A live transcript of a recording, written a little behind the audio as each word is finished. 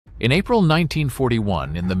In April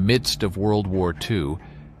 1941, in the midst of World War II,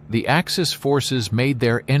 the Axis forces made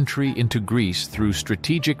their entry into Greece through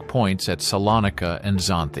strategic points at Salonika and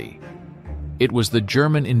Xanthi. It was the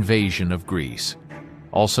German invasion of Greece,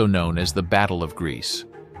 also known as the Battle of Greece,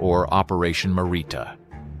 or Operation Marita.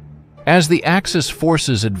 As the Axis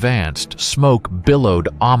forces advanced, smoke billowed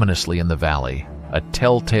ominously in the valley, a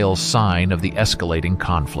telltale sign of the escalating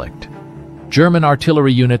conflict. German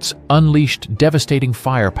artillery units unleashed devastating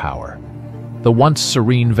firepower. The once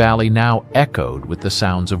serene valley now echoed with the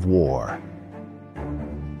sounds of war.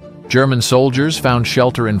 German soldiers found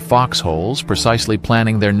shelter in foxholes, precisely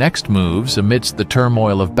planning their next moves amidst the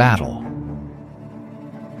turmoil of battle.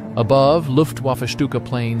 Above, Luftwaffe Stuka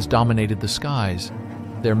planes dominated the skies,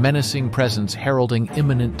 their menacing presence heralding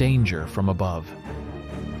imminent danger from above.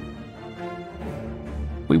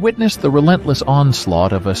 We witnessed the relentless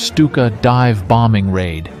onslaught of a Stuka dive bombing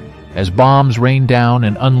raid, as bombs rained down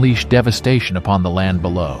and unleashed devastation upon the land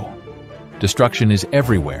below. Destruction is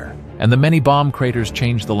everywhere, and the many bomb craters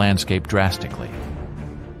changed the landscape drastically.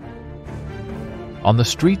 On the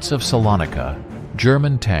streets of Salonika,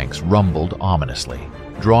 German tanks rumbled ominously,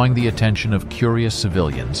 drawing the attention of curious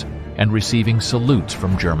civilians and receiving salutes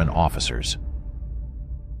from German officers.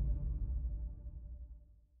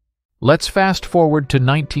 Let's fast forward to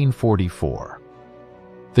 1944,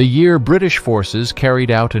 the year British forces carried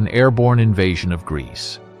out an airborne invasion of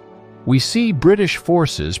Greece. We see British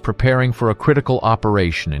forces preparing for a critical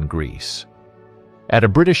operation in Greece. At a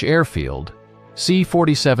British airfield,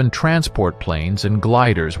 C-47 transport planes and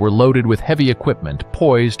gliders were loaded with heavy equipment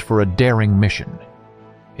poised for a daring mission.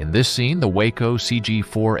 In this scene, the Waco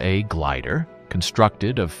CG-4A glider,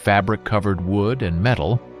 constructed of fabric-covered wood and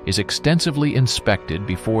metal, is extensively inspected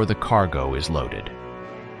before the cargo is loaded.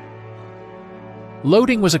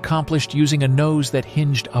 Loading was accomplished using a nose that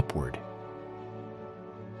hinged upward.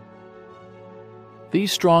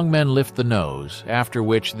 These strong men lift the nose, after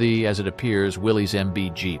which the, as it appears, Willys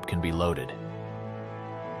MB Jeep can be loaded.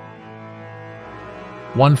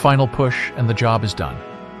 One final push and the job is done.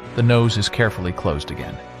 The nose is carefully closed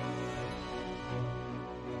again.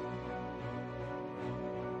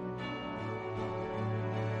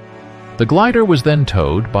 The glider was then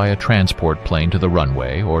towed by a transport plane to the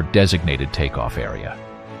runway or designated takeoff area.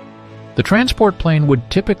 The transport plane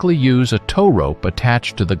would typically use a tow rope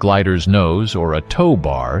attached to the glider's nose or a tow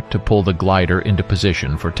bar to pull the glider into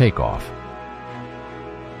position for takeoff.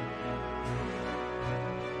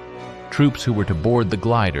 Troops who were to board the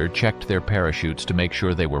glider checked their parachutes to make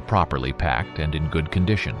sure they were properly packed and in good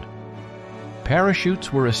condition.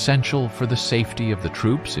 Parachutes were essential for the safety of the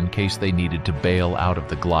troops in case they needed to bail out of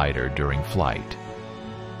the glider during flight.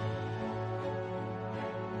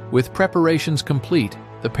 With preparations complete,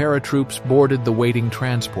 the paratroops boarded the waiting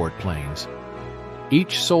transport planes.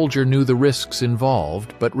 Each soldier knew the risks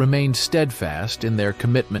involved, but remained steadfast in their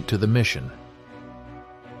commitment to the mission.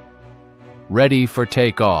 Ready for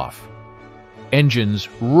takeoff. Engines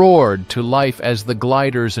roared to life as the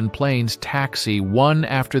gliders and planes taxi one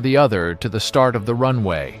after the other to the start of the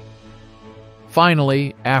runway.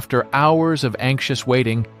 Finally, after hours of anxious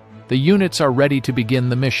waiting, the units are ready to begin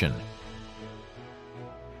the mission.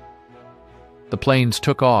 The planes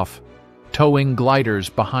took off, towing gliders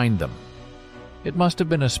behind them. It must have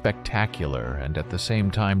been a spectacular and at the same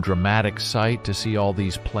time dramatic sight to see all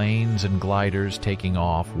these planes and gliders taking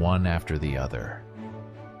off one after the other,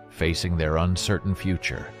 facing their uncertain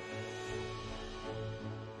future.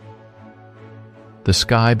 The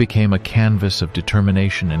sky became a canvas of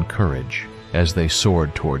determination and courage as they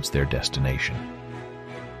soared towards their destination.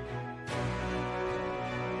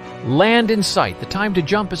 Land in sight. The time to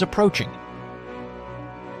jump is approaching.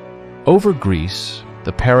 Over Greece,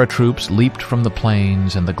 the paratroops leaped from the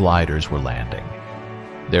planes and the gliders were landing.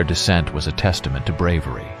 Their descent was a testament to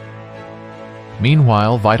bravery.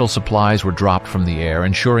 Meanwhile, vital supplies were dropped from the air,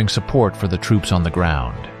 ensuring support for the troops on the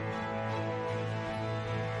ground.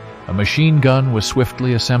 A machine gun was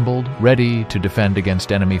swiftly assembled, ready to defend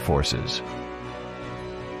against enemy forces.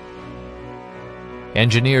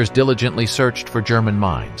 Engineers diligently searched for German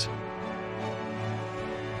mines.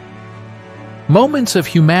 Moments of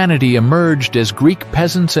humanity emerged as Greek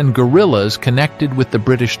peasants and guerrillas connected with the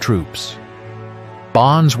British troops.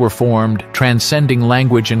 Bonds were formed, transcending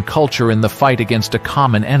language and culture in the fight against a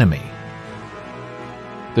common enemy.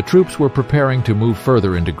 The troops were preparing to move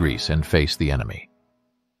further into Greece and face the enemy.